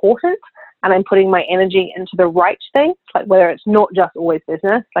are important, and I'm putting my energy into the right things, like whether it's not just always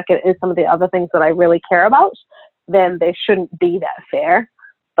business, like it is some of the other things that I really care about, then there shouldn't be that fear.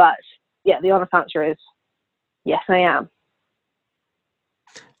 But yeah, the honest answer is yes, I am.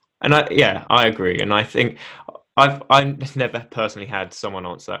 And I agree. And I think I've never personally had someone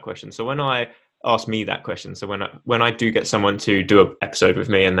answer that question. So when I ask me that question, so when I do get someone to do an episode with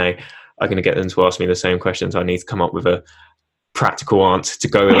me and they are going to get them to ask me the same questions, I need to come up with a practical answer to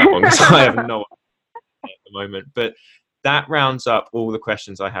go with that one, because I have no idea at the moment. But that rounds up all the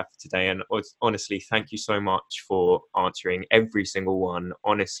questions I have for today. And honestly, thank you so much for answering every single one.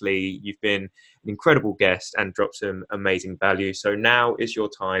 Honestly, you've been an incredible guest and dropped some amazing value. So now is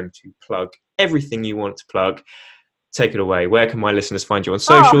your time to plug everything you want to plug. Take it away. Where can my listeners find you on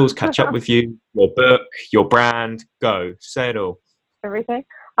socials, catch up with you, your book, your brand? Go. Say it all. Everything.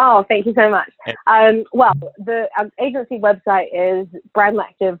 Oh, thank you so much. Well, the agency website is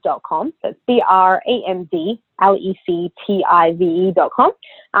brandlective.com. That's brandlective.com.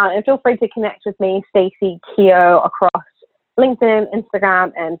 And feel free to connect with me, Stacey Keogh, across LinkedIn,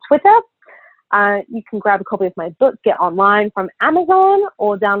 Instagram, and Twitter. You can grab a copy of my book, Get Online, from Amazon,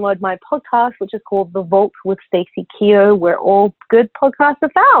 or download my podcast, which is called The Vault with Stacey Keogh, where all good podcasts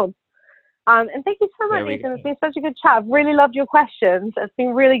are found. And thank you so much, Ethan. It's been such a good chat. I've really loved your questions. It's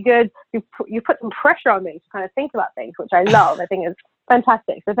been really good. You put some pressure on me to kind of think about things, which I love. I think it's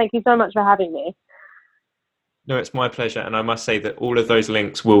fantastic. So thank you so much for having me. No, it's my pleasure. And I must say that all of those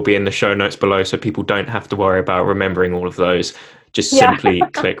links will be in the show notes below, so people don't have to worry about remembering all of those. Just simply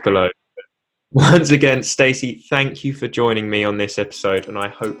click below. Once again, Stacey, thank you for joining me on this episode, and I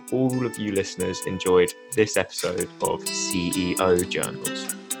hope all of you listeners enjoyed this episode of CEO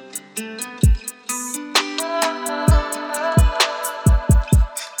Journals.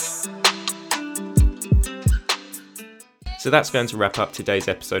 So that's going to wrap up today's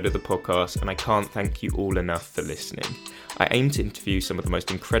episode of the podcast, and I can't thank you all enough for listening. I aim to interview some of the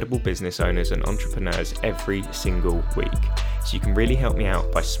most incredible business owners and entrepreneurs every single week. So you can really help me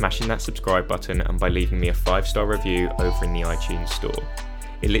out by smashing that subscribe button and by leaving me a 5-star review over in the iTunes store.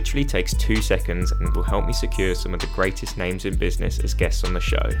 It literally takes 2 seconds and will help me secure some of the greatest names in business as guests on the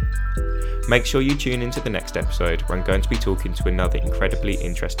show. Make sure you tune into the next episode, where I'm going to be talking to another incredibly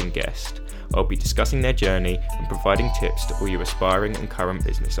interesting guest. I'll be discussing their journey and providing tips to all you aspiring and current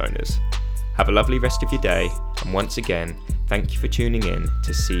business owners. Have a lovely rest of your day, and once again, thank you for tuning in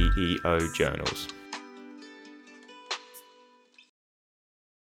to CEO Journals.